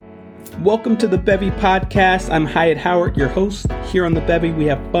Welcome to the Bevy Podcast. I'm Hyatt Howard, your host. Here on the Bevy, we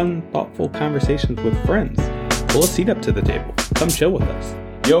have fun, thoughtful conversations with friends. Pull a seat up to the table. Come chill with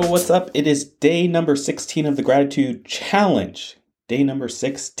us. Yo, what's up? It is day number 16 of the Gratitude Challenge. Day number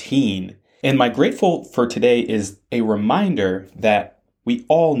 16. And my grateful for today is a reminder that we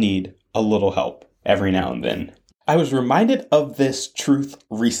all need a little help every now and then. I was reminded of this truth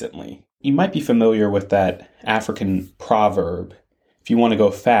recently. You might be familiar with that African proverb. If you want to go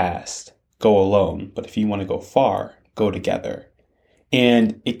fast, go alone. But if you want to go far, go together.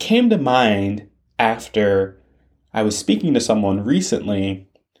 And it came to mind after I was speaking to someone recently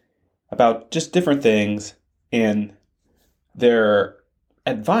about just different things. And their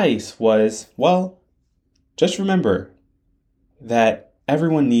advice was, well, just remember that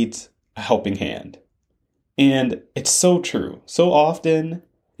everyone needs a helping hand. And it's so true. So often,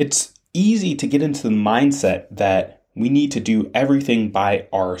 it's easy to get into the mindset that we need to do everything by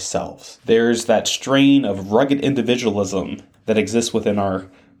ourselves. There's that strain of rugged individualism that exists within our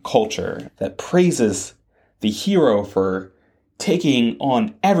culture that praises the hero for taking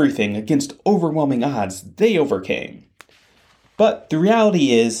on everything against overwhelming odds they overcame. But the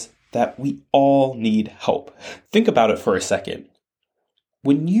reality is that we all need help. Think about it for a second.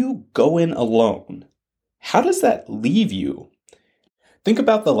 When you go in alone, how does that leave you? Think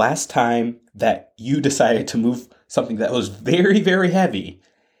about the last time that you decided to move something that was very, very heavy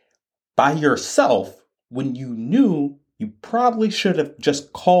by yourself when you knew you probably should have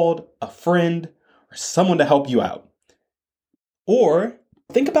just called a friend or someone to help you out. Or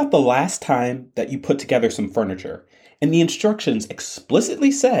think about the last time that you put together some furniture and the instructions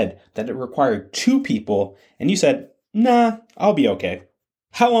explicitly said that it required 2 people and you said, nah, I'll be okay.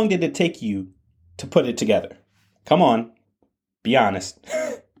 How long did it take you to put it together? Come on, be honest.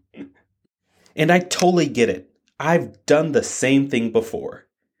 And I totally get it. I've done the same thing before.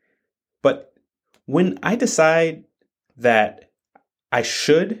 But when I decide that I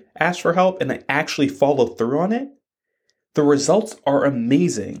should ask for help and I actually follow through on it, the results are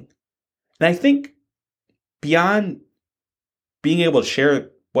amazing. And I think beyond being able to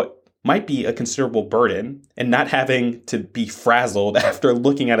share what might be a considerable burden and not having to be frazzled after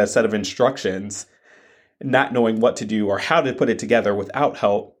looking at a set of instructions, not knowing what to do or how to put it together without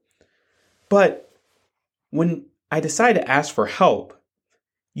help, but when I decide to ask for help,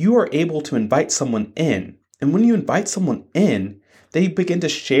 you are able to invite someone in. And when you invite someone in, they begin to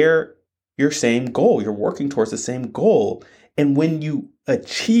share your same goal. You're working towards the same goal. And when you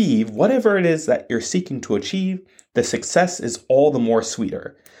achieve whatever it is that you're seeking to achieve, the success is all the more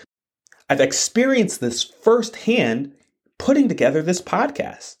sweeter. I've experienced this firsthand putting together this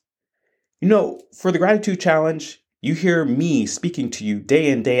podcast. You know, for the Gratitude Challenge, you hear me speaking to you day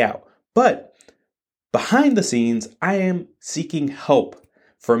in, day out. But behind the scenes, I am seeking help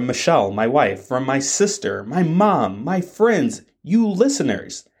from Michelle, my wife, from my sister, my mom, my friends, you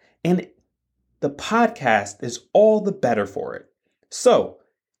listeners. And the podcast is all the better for it. So,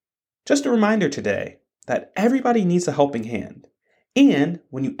 just a reminder today that everybody needs a helping hand. And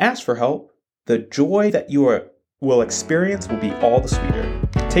when you ask for help, the joy that you will experience will be all the sweeter.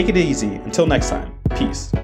 Take it easy. Until next time. Peace.